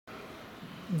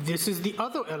This is the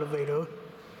other elevator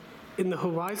in the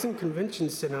Horizon Convention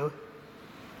Center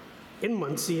in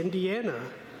Muncie, Indiana.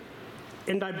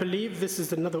 And I believe this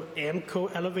is another Amco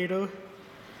elevator.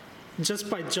 Just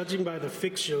by judging by the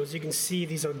fixtures, you can see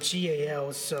these are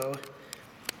GALs, so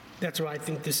that's why I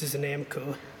think this is an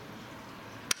Amco.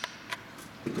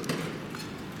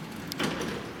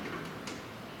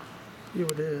 Here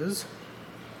it is.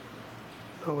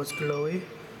 Oh, it's glowy.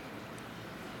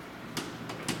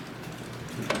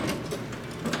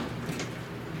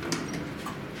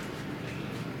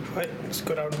 Alright, let's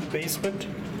go down to the basement.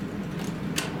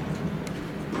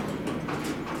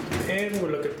 And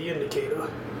we'll look at the indicator.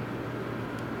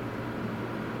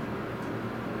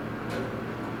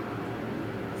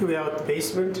 Here we are at the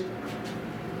basement.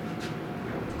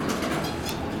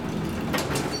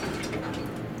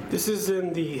 This is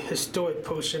in the historic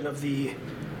portion of the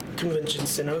convention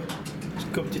center. Let's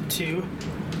go up to 2.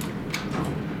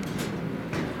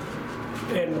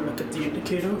 And we'll look at the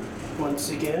indicator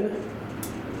once again.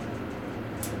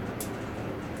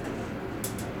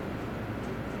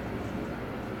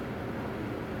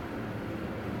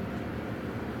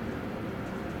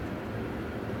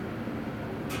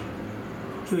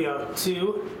 Here we are,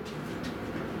 2.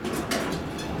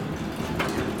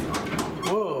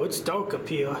 Whoa, it's dark up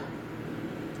here.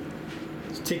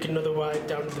 Let's take another ride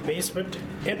down to the basement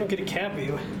and we'll get a cab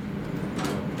view.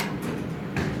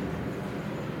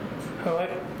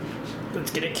 Alright,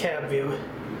 let's get a cab view.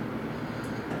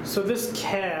 So this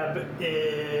cab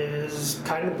is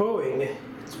kind of boring.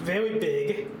 It's very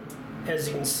big, as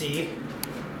you can see.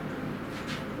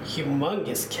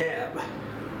 Humongous cab.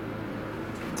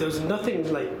 There's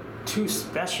nothing like too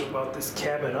special about this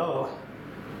cab at all.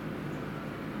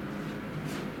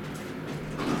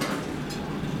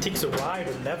 It takes a ride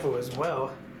and level as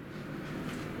well.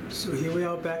 So here we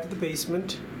are back at the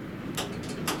basement.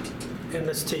 And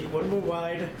let's take one more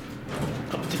ride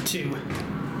up to 2.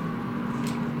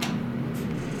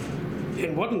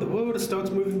 And what in the world? It starts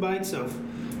moving by itself.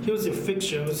 Here's your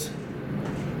fixtures.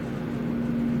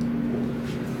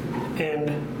 And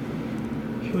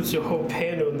here's your whole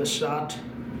panel in the shot.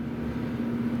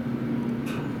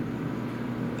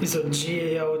 These are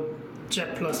GAL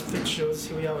Jet Plus fixtures.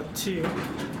 Here we are at 2.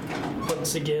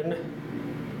 Once again,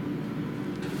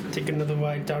 take another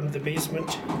ride down to the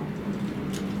basement.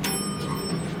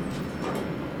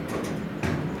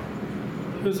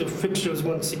 Here's the fixtures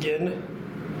once again.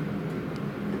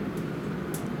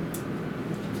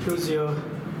 Here's your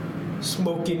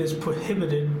smoking is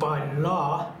prohibited by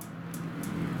law.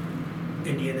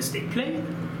 Indiana State Plane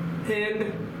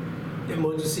and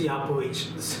emergency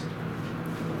operations.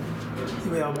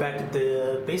 Here we are back at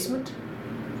the basement.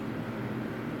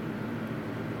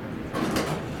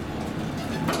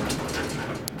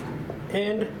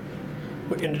 And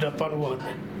we ended up on 1.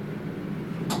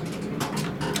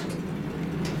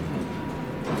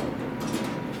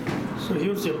 So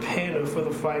here's your panel for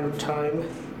the final time.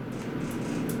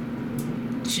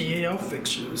 GAL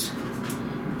fixtures.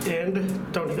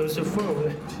 And down here's the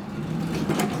phone.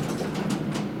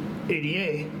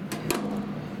 ADA.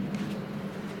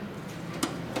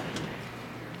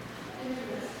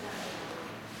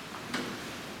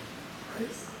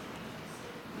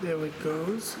 There it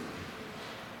goes.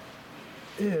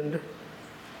 And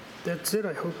that's it.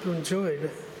 I hope you enjoyed.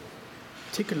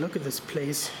 Take a look at this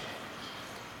place.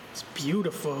 It's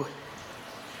beautiful.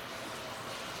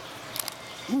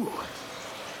 Ooh.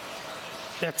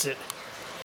 That's it.